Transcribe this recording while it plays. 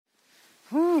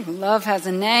Ooh, love has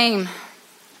a name.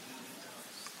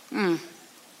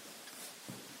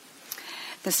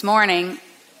 This morning,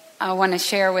 I want to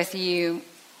share with you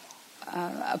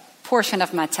a portion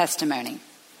of my testimony.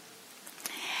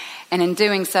 And in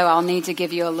doing so, I'll need to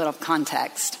give you a little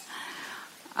context.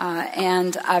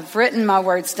 And I've written my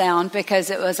words down because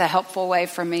it was a helpful way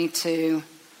for me to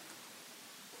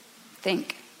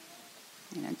think,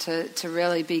 to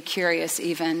really be curious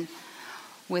even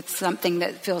with something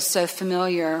that feels so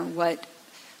familiar. What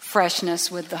freshness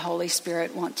would the Holy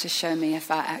Spirit want to show me if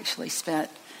I actually spent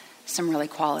some really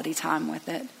quality time with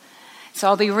it? So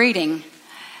I'll be reading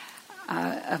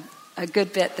a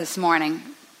good bit this morning,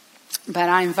 but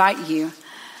I invite you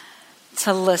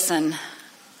to listen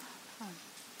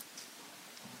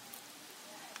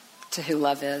to who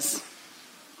love is.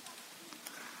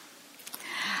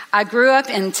 I grew up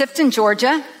in Tifton,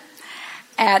 Georgia,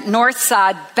 at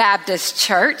Northside Baptist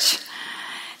Church,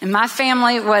 and my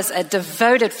family was a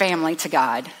devoted family to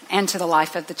God and to the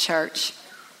life of the church.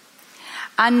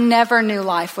 I never knew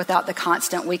life without the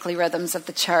constant weekly rhythms of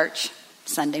the church.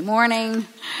 Sunday morning,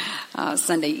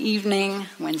 Sunday evening,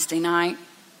 Wednesday night.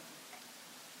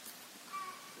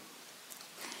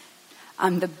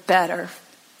 I'm the better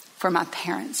for my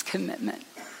parents' commitment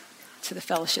to the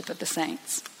fellowship of the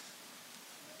saints.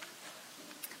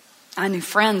 I knew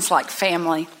friends like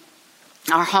family.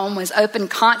 Our home was open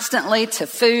constantly to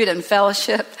food and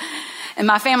fellowship. And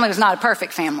my family was not a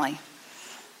perfect family.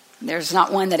 There's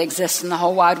not one that exists in the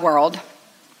whole wide world.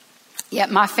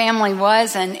 Yet my family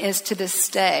was and is to this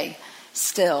day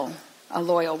still a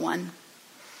loyal one.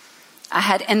 I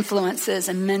had influences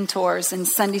and mentors and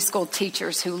Sunday school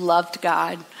teachers who loved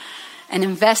God and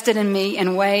invested in me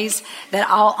in ways that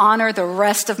I'll honor the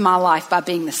rest of my life by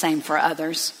being the same for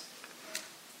others.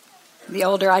 The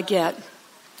older I get,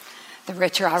 the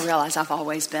richer I realize I've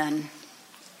always been.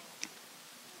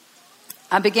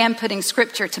 I began putting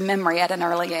scripture to memory at an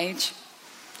early age.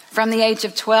 From the age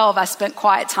of 12, I spent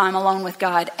quiet time alone with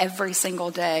God every single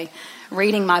day,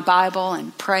 reading my Bible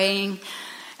and praying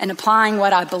and applying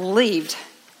what I believed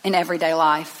in everyday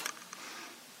life.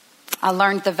 I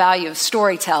learned the value of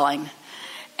storytelling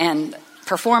and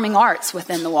performing arts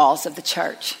within the walls of the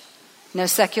church. No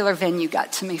secular venue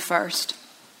got to me first.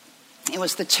 It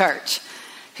was the church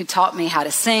who taught me how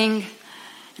to sing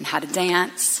and how to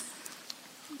dance,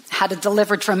 how to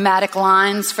deliver dramatic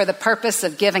lines for the purpose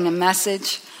of giving a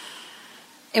message.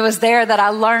 It was there that I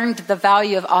learned the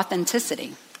value of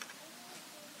authenticity.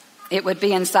 It would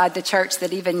be inside the church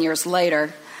that even years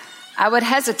later, I would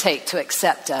hesitate to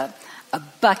accept a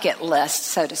bucket list,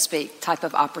 so to speak, type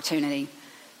of opportunity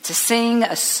to sing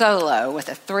a solo with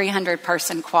a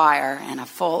 300-person choir and a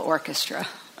full orchestra.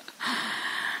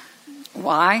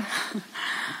 Why?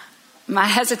 My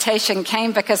hesitation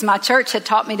came because my church had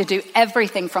taught me to do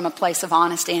everything from a place of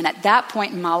honesty. And at that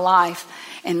point in my life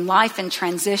in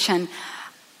transition,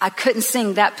 I couldn't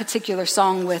sing that particular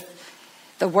song with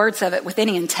the words of it with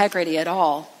any integrity at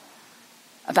all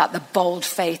about the bold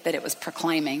faith that it was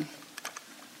proclaiming.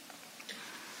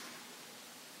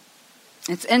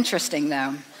 It's interesting,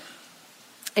 though.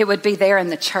 It would be there in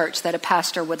the church that a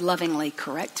pastor would lovingly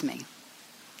correct me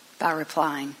by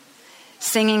replying,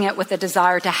 singing it with a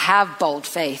desire to have bold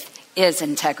faith is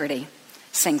integrity.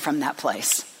 Sing from that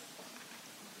place.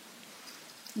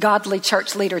 Godly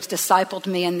church leaders discipled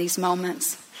me in these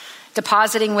moments,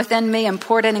 depositing within me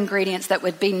important ingredients that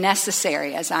would be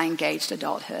necessary as I engaged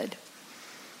adulthood.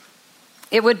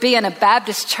 It would be in a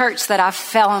Baptist church that I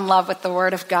fell in love with the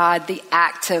Word of God, the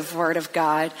active Word of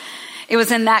God. It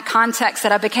was in that context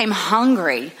that I became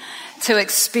hungry to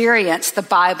experience the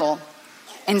Bible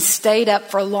and stayed up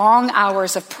for long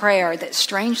hours of prayer that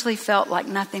strangely felt like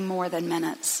nothing more than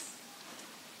minutes.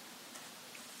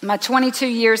 My 22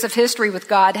 years of history with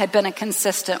God had been a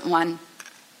consistent one.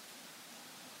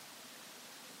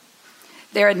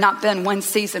 There had not been one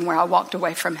season where I walked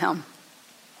away from Him.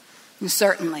 And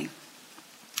certainly,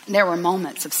 there were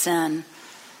moments of sin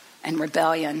and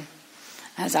rebellion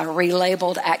as I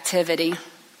relabeled activity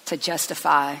to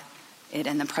justify it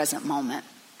in the present moment.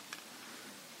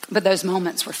 But those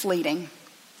moments were fleeting.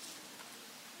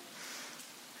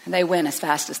 They went as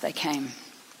fast as they came.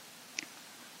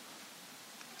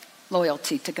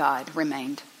 Loyalty to God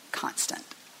remained constant.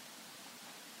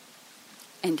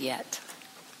 And yet,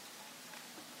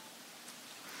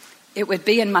 it would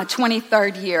be in my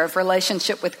 23rd year of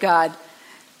relationship with God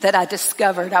that I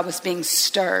discovered I was being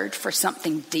stirred for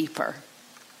something deeper.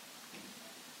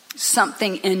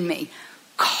 Something in me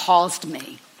caused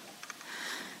me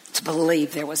to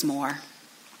believe there was more.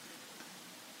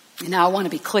 And now I want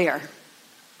to be clear.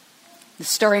 The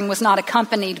stirring was not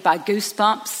accompanied by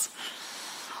goosebumps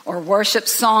or worship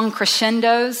song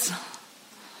crescendos.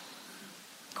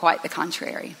 Quite the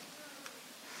contrary.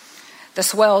 The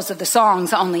swells of the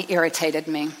songs only irritated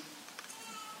me.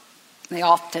 They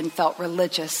often felt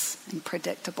religious and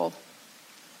predictable.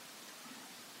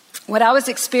 What I was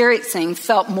experiencing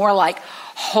felt more like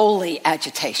holy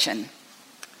agitation.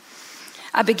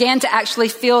 I began to actually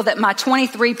feel that my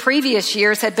 23 previous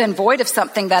years had been void of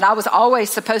something that I was always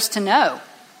supposed to know.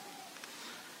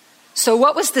 So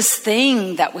what was this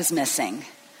thing that was missing?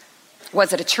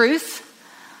 Was it a truth?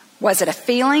 Was it a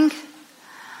feeling?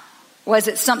 Was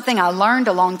it something I learned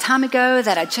a long time ago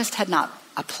that I just had not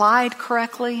applied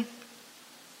correctly?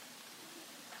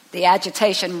 The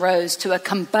agitation rose to a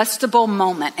combustible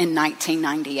moment in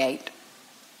 1998.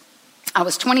 I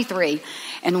was 23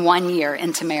 and 1 year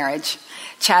into marriage.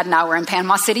 Chad and I were in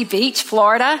Panama City Beach,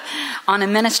 Florida, on a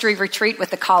ministry retreat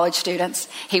with the college students.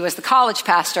 He was the college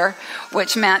pastor,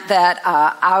 which meant that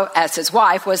I, as his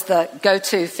wife, was the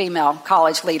go-to female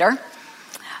college leader.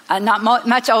 Not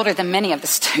much older than many of the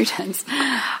students.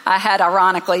 I had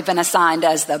ironically been assigned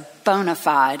as the bona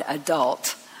fide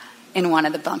adult in one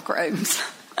of the bunk rooms.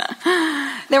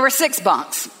 There were 6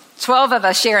 bunks, 12 of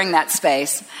us sharing that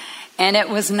space, and it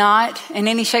was not in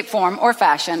any shape, form, or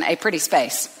fashion a pretty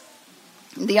space.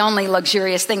 The only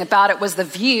luxurious thing about it was the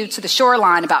view to the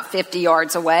shoreline about 50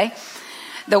 yards away.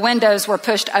 The windows were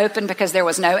pushed open because there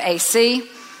was no AC,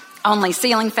 only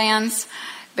ceiling fans,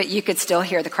 but you could still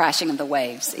hear the crashing of the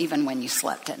waves even when you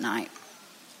slept at night.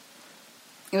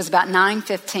 It was about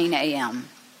 9:15 a.m.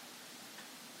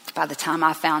 by the time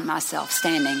I found myself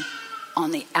standing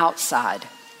on the outside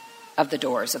of the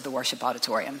doors of the worship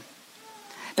auditorium,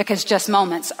 because just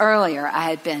moments earlier I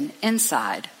had been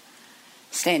inside,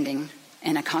 standing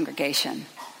in a congregation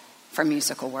for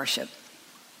musical worship.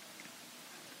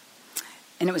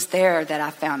 And it was there that I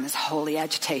found this holy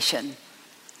agitation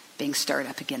being stirred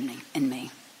up again in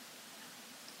me.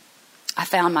 I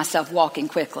found myself walking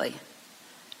quickly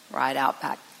right out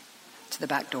back to the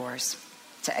back doors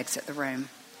to exit the room.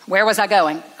 Where was I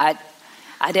going?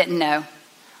 I didn't know.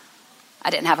 I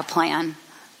didn't have a plan.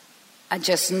 I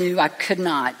just knew I could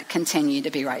not continue to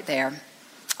be right there.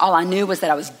 All I knew was that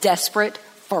I was desperate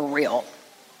for real.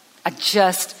 I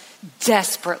just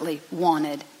desperately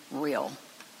wanted real.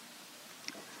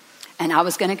 And I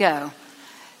was going to go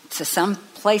to some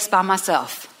place by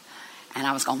myself, and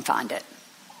I was going to find it.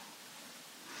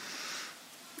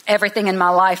 Everything in my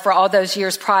life for all those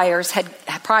years prior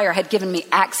had given me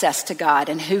access to God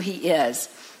and who He is.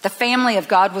 The family of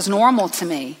God was normal to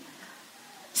me.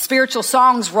 Spiritual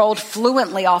songs rolled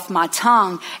fluently off my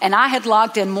tongue, and I had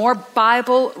logged in more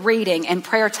Bible reading and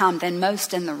prayer time than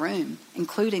most in the room,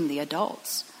 including the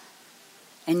adults.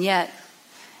 And yet,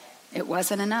 it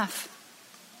wasn't enough.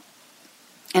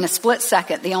 In a split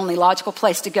second, the only logical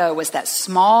place to go was that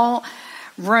small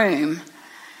room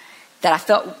that I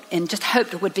felt and just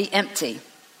hoped would be empty,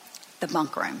 the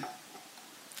bunk room.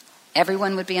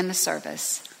 Everyone would be in the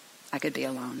service. I could be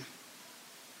alone.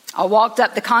 I walked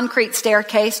up the concrete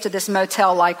staircase to this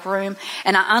motel-like room,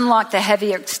 and I unlocked the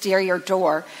heavy exterior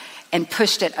door and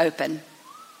pushed it open.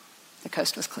 The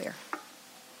coast was clear.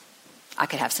 I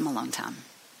could have some alone time.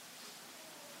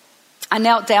 I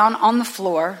knelt down on the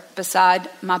floor beside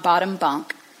my bottom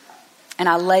bunk, and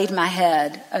I laid my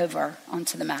head over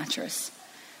onto the mattress,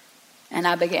 and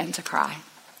I began to cry,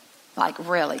 like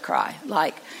really cry,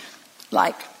 like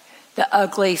the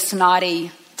ugly,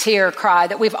 snotty tear cry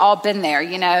that we've all been there,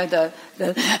 you know, the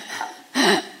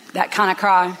that kind of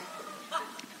cry.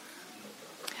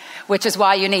 Which is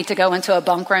why you need to go into a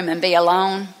bunk room and be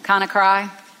alone kind of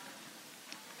cry.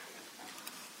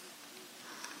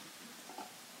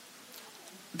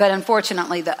 But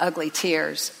unfortunately, the ugly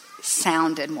tears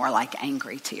sounded more like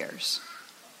angry tears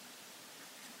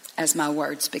as my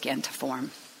words began to form.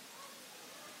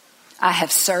 I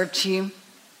have served you.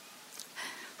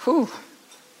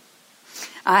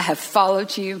 I have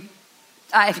followed you.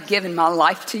 I have given my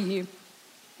life to you.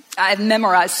 I have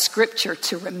memorized scripture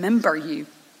to remember you.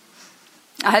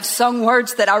 I have sung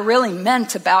words that I really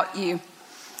meant about you.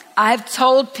 I have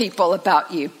told people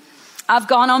about you. I've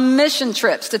gone on mission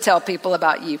trips to tell people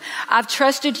about you. I've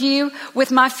trusted you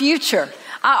with my future.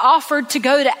 I offered to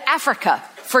go to Africa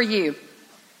for you.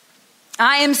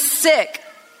 I am sick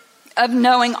of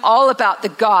knowing all about the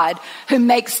God who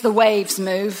makes the waves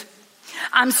move.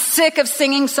 I'm sick of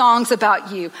singing songs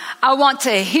about you. I want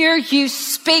to hear you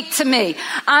speak to me.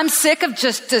 I'm sick of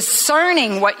just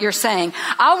discerning what you're saying.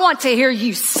 I want to hear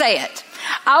you say it.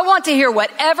 I want to hear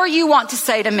whatever you want to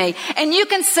say to me. And you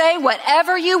can say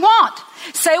whatever you want.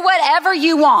 Say whatever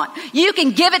you want. You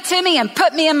can give it to me and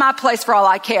put me in my place for all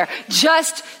I care.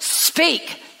 Just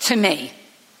speak to me.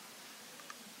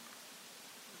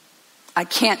 I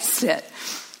can't sit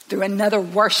through another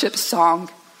worship song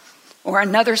or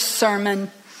another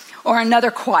sermon or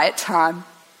another quiet time.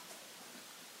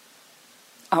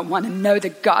 I want to know the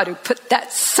God who put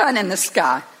that sun in the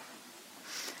sky.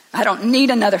 I don't need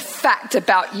another fact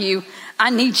about you. I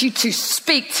need you to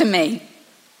speak to me.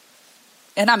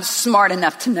 And I'm smart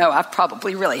enough to know I've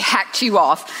probably really hacked you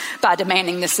off by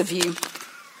demanding this of you.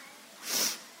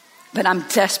 But I'm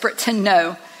desperate to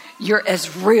know you're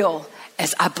as real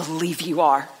as I believe you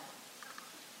are.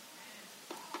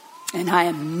 And I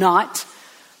am not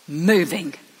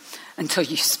moving until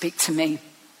you speak to me.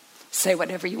 Say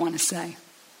whatever you want to say,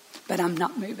 but I'm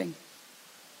not moving.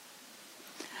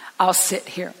 I'll sit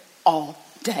here all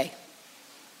day.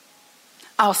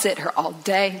 I'll sit here all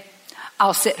day.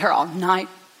 I'll sit here all night.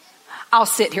 I'll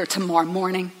sit here tomorrow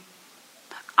morning.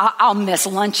 I'll miss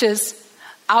lunches.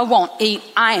 I won't eat.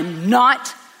 I am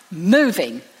not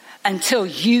moving until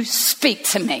you speak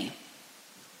to me.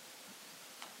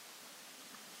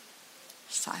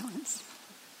 Silence.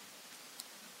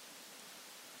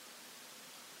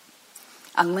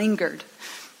 I lingered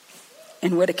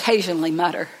and would occasionally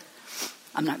mutter,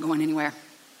 I'm not going anywhere.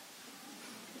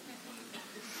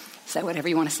 Say whatever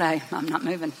you want to say. I'm not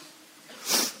moving.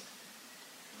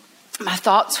 My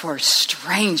thoughts were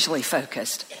strangely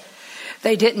focused.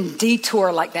 They didn't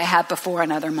detour like they had before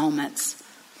in other moments.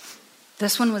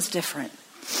 This one was different.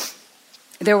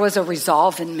 There was a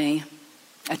resolve in me,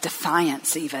 a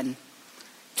defiance even,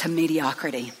 to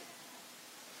mediocrity,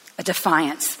 a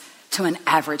defiance to an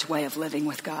average way of living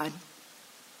with God.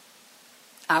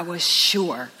 I was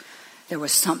sure there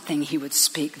was something he would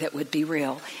speak that would be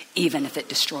real, even if it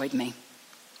destroyed me.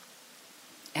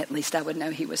 At least I would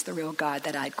know he was the real God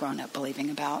that I'd grown up believing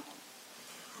about.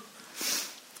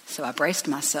 So I braced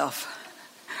myself.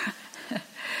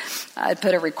 I'd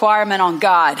put a requirement on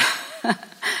God,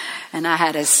 and I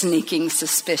had a sneaking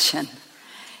suspicion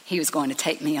he was going to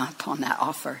take me up on that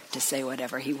offer to say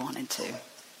whatever he wanted to.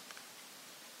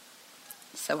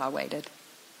 So I waited,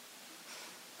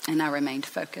 and I remained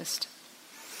focused.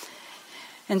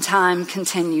 And time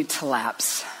continued to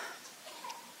lapse.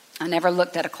 I never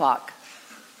looked at a clock.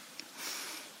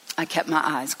 I kept my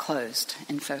eyes closed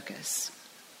in focus.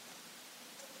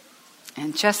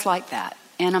 And just like that,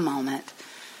 in a moment,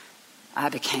 I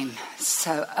became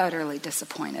so utterly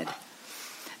disappointed.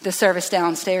 The service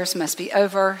downstairs must be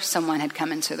over. Someone had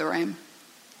come into the room.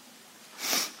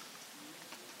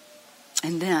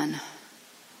 And then,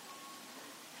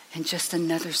 in just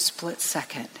another split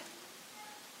second,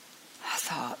 I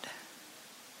thought,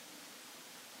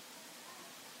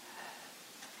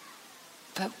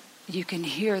 but you can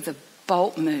hear the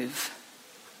bolt move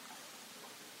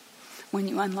when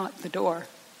you unlock the door.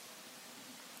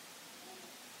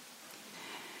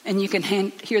 And you can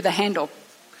hear the handle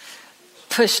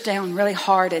push down really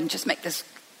hard and just make this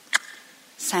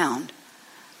sound.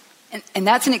 And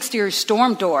that's an exterior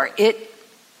storm door.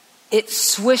 It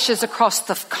swishes across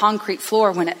the concrete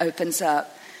floor when it opens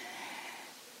up.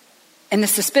 And the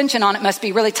suspension on it must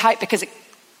be really tight because it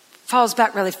falls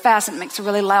back really fast and makes a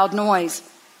really loud noise.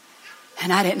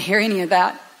 And I didn't hear any of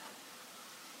that.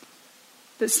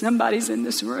 But somebody's in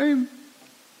this room.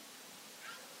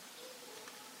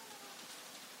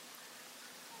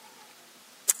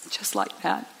 Just like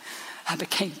that, I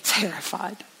became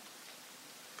terrified.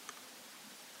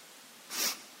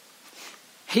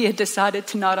 He had decided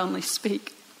to not only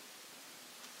speak,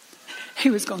 he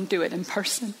was going to do it in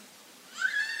person.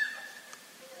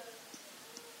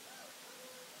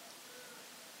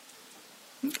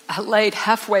 I laid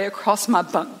halfway across my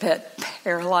bunk bed,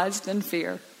 paralyzed in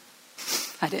fear.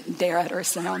 I didn't dare utter a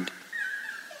sound.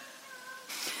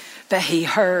 But he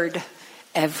heard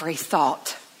every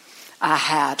thought I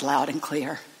had loud and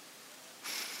clear.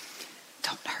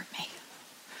 Don't hurt me.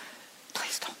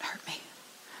 Please don't hurt me.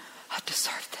 I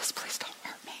deserve this. Please don't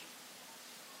hurt me.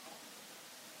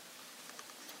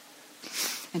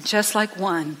 And just like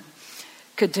one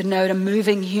could denote a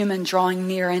moving human drawing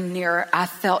near and nearer, I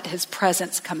felt his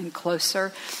presence coming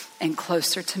closer and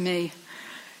closer to me.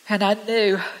 And I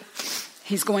knew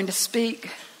he's going to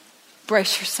speak.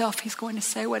 Brace yourself. He's going to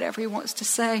say whatever he wants to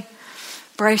say.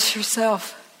 Brace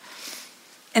yourself.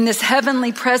 And this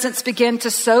heavenly presence began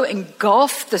to so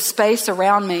engulf the space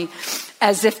around me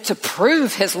as if to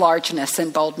prove his largeness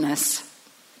and boldness.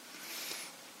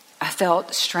 I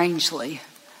felt strangely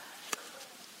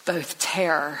both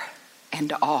terror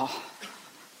and awe.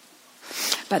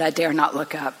 But I dare not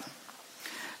look up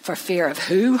for fear of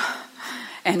who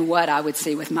and what I would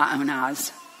see with my own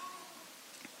eyes.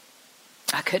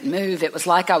 I couldn't move. It was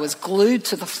like I was glued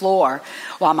to the floor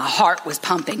while my heart was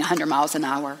pumping 100 miles an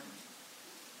hour.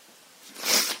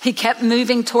 He kept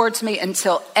moving towards me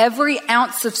until every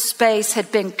ounce of space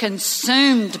had been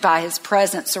consumed by his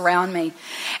presence around me.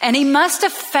 And he must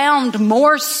have found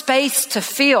more space to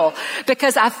fill,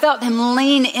 because I felt him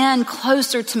lean in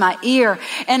closer to my ear.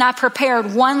 And I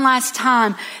prepared one last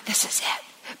time. This is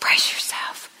it. Brace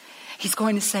yourself. He's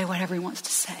going to say whatever he wants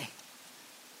to say.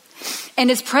 And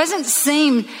his presence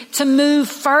seemed to move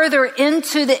further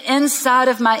into the inside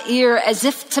of my ear, as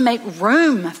if to make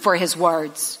room for his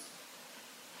words.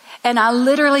 And I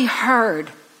literally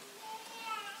heard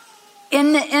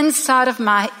in the inside of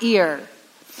my ear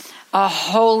a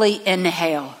holy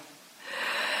inhale.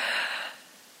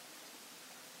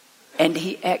 And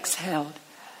he exhaled,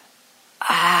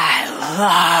 I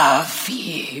love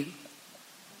you.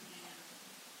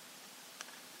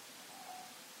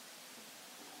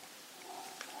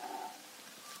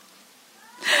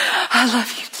 I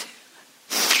love you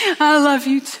too. I love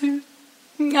you too.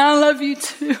 I love you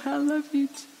too. I love you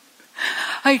too.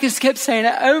 I just kept saying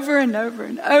it over and over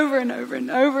and over and over and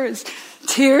over as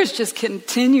tears just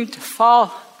continued to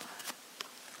fall.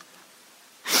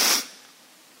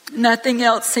 Nothing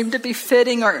else seemed to be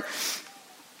fitting or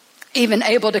even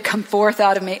able to come forth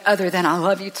out of me other than I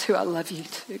love you too. I love you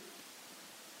too.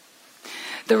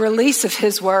 The release of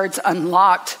his words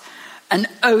unlocked an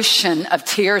ocean of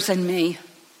tears in me.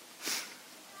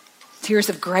 Tears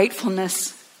of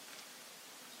gratefulness,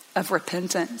 of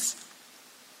repentance.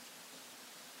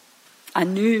 I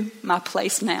knew my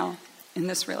place now in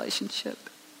this relationship.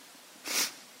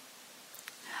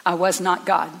 I was not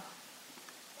God,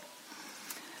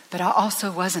 but I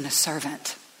also wasn't a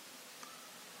servant.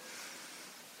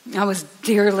 I was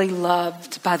dearly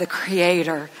loved by the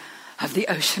creator of the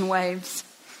ocean waves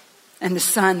and the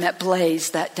sun that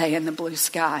blazed that day in the blue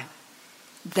sky.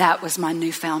 That was my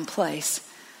newfound place,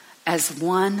 as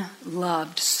one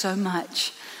loved so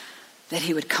much that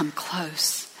he would come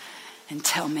close and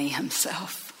tell me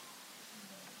himself.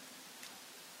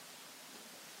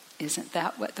 Isn't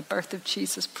that what the birth of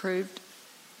Jesus proved?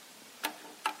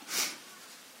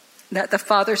 That the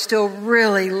Father still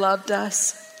really loved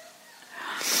us.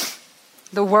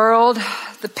 The world,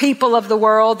 the people of the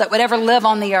world that would ever live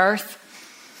on the earth,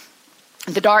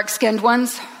 the dark-skinned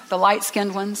ones, the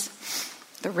light-skinned ones,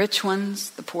 the rich ones,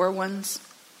 the poor ones,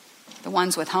 the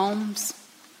ones with homes,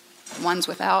 the ones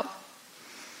without,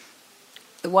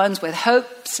 the ones with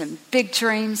hopes and big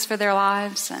dreams for their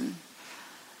lives, and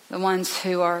the ones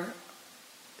who are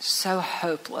so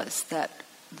hopeless that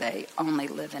they only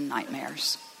live in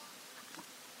nightmares.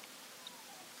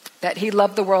 That he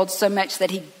loved the world so much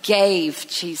that he gave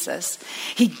Jesus.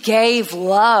 He gave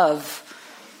love.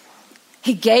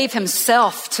 He gave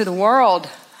himself to the world.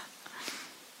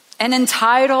 An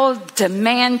entitled,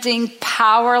 demanding,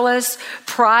 powerless,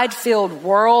 pride-filled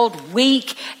world,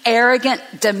 weak, arrogant,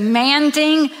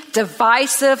 demanding,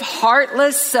 divisive,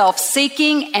 heartless,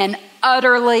 self-seeking, and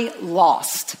utterly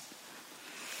lost.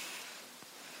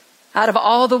 Out of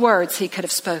all the words he could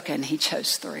have spoken, he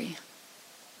chose 3.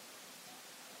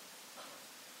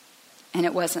 And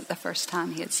it wasn't the first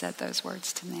time he had said those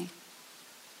words to me.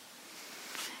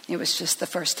 It was just the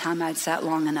first time I'd sat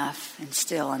long enough and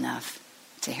still enough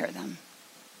to hear them.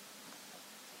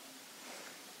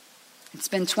 It's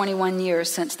been 21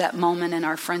 years since that moment in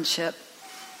our friendship.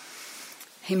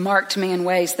 He marked me in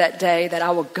ways that day that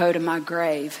I will go to my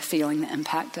grave feeling the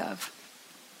impact of.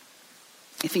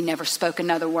 If he never spoke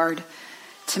another word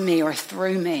to me or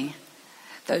through me,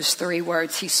 those 3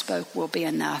 words he spoke will be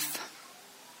enough.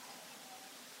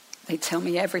 They tell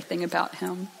me everything about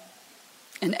him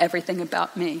and everything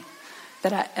about me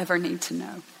that I ever need to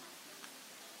know.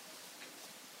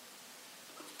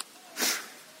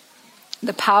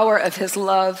 The power of his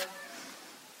love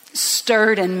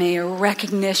stirred in me a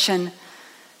recognition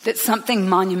that something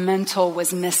monumental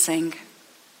was missing.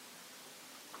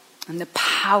 And the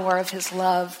power of his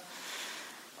love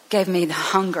gave me the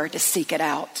hunger to seek it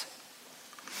out.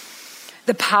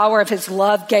 The power of his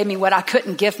love gave me what I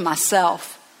couldn't give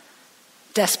myself: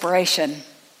 desperation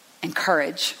and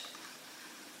courage.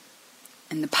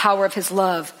 And the power of his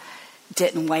love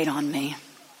didn't wait on me.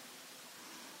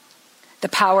 The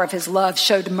power of his love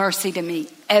showed mercy to me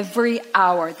every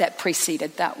hour that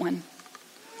preceded that one.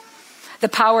 The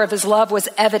power of his love was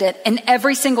evident in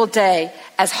every single day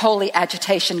as holy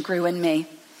agitation grew in me.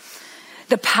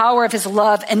 The power of his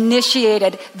love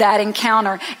initiated that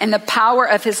encounter, and the power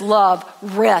of his love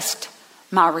risked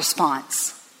my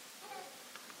response.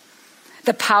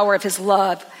 The power of his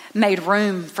love made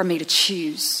room for me to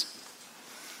choose.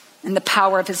 And the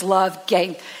power of his love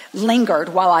lingered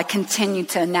while I continued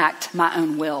to enact my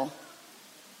own will.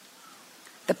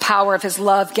 The power of his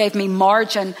love gave me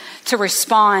margin to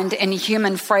respond in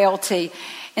human frailty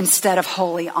instead of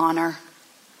holy honor.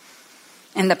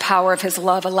 And the power of his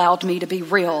love allowed me to be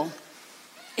real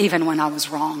even when I was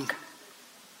wrong.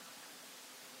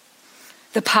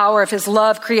 The power of his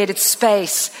love created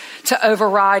space to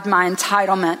override my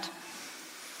entitlement.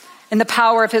 And the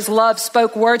power of his love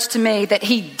spoke words to me that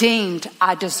he deemed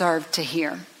I deserved to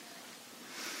hear.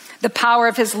 The power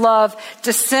of his love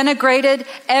disintegrated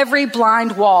every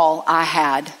blind wall I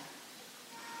had.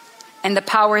 And the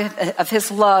power of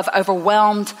his love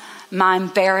overwhelmed my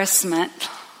embarrassment.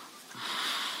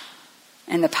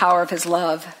 And the power of his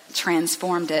love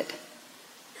transformed it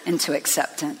into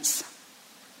acceptance.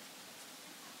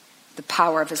 The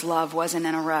power of his love wasn't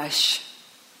in a rush.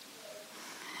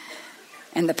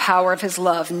 And the power of his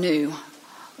love knew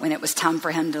when it was time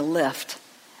for him to lift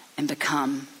and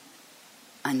become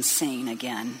unseen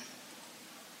again.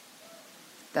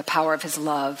 The power of his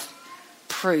love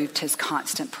proved his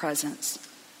constant presence.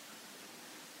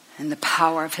 And the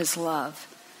power of his love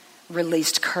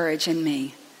released courage in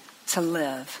me to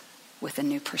live with a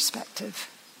new perspective.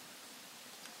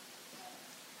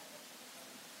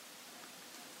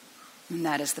 And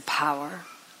that is the power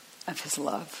of his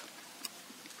love.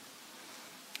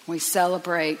 We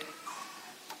celebrate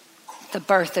the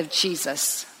birth of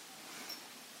Jesus.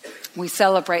 We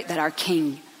celebrate that our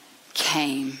King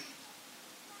came.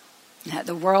 That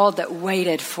the world that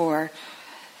waited for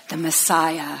the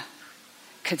Messiah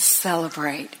could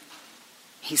celebrate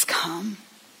he's come.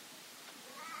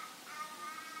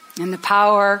 And the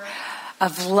power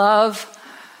of love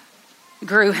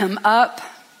grew him up.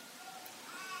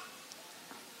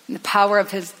 And the power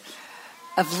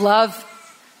of love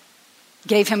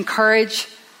gave him courage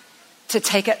to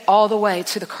take it all the way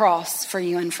to the cross for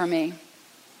you and for me.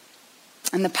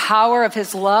 And the power of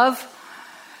his love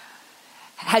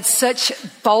had such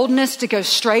boldness to go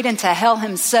straight into hell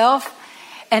himself.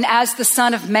 And as the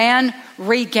Son of Man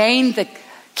regained the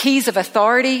keys of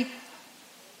authority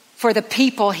for the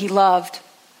people he loved.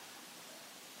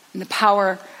 And the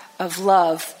power of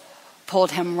love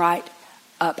pulled him right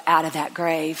up out of that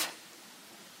grave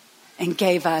and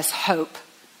gave us hope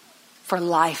for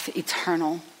life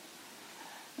eternal.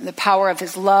 The power of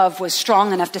his love was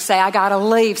strong enough to say, I got to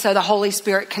leave so the Holy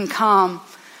Spirit can come.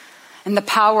 And the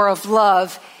power of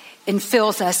love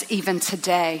infills us even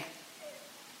today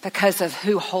because of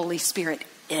who Holy Spirit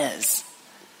is.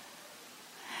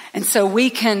 And so we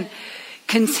can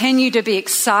continue to be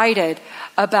excited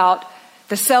about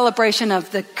the celebration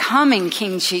of the coming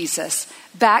King Jesus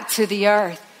back to the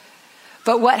earth.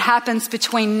 But what happens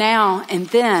between now and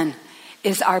then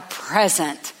is our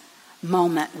present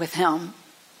moment with him.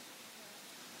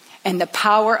 And the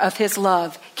power of his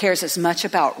love cares as much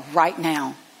about right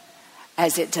now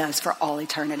as it does for all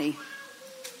eternity.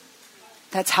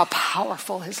 That's how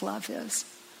powerful his love is.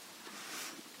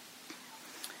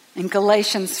 In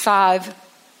Galatians 5,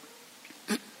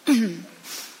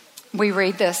 we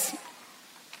read this.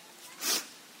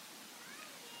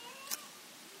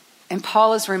 And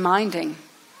Paul is reminding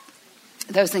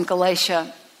those in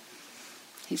Galatia,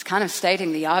 he's kind of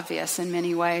stating the obvious in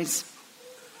many ways.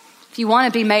 If you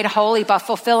want to be made holy by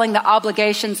fulfilling the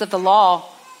obligations of the law,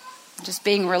 just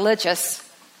being religious,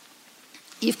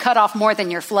 you've cut off more than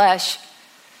your flesh.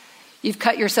 You've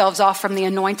cut yourselves off from the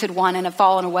anointed one and have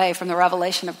fallen away from the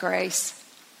revelation of grace.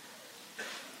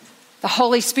 The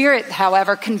Holy Spirit,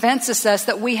 however, convinces us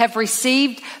that we have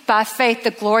received by faith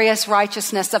the glorious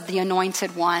righteousness of the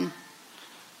anointed one.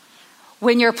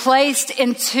 When you're placed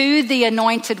into the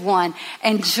anointed one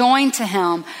and joined to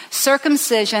him,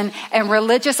 circumcision and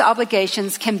religious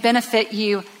obligations can benefit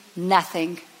you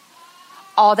nothing.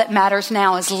 All that matters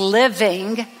now is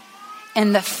living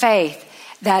in the faith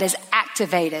that is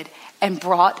activated and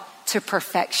brought to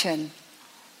perfection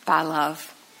by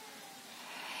love.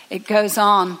 It goes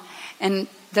on in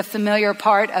the familiar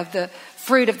part of the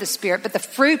fruit of the Spirit, but the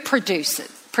fruit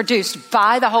produced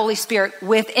by the Holy Spirit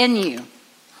within you.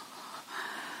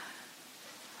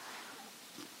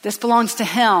 This belongs to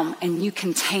him and you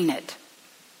contain it.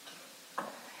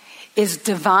 Is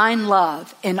divine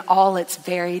love in all its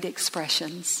varied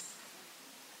expressions.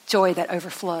 Joy that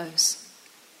overflows.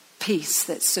 Peace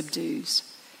that subdues.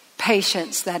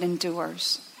 Patience that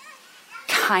endures.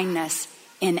 Kindness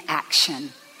in action.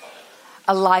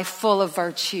 A life full of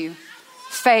virtue.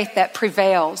 Faith that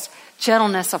prevails.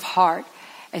 Gentleness of heart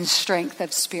and strength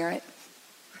of spirit.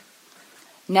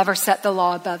 Never set the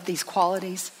law above these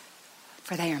qualities,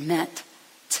 for they are meant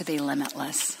to be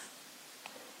limitless.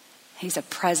 He's a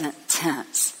present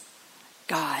tense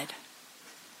God.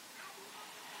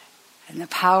 And the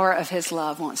power of his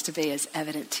love wants to be as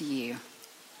evident to you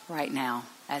right now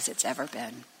as it's ever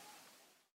been.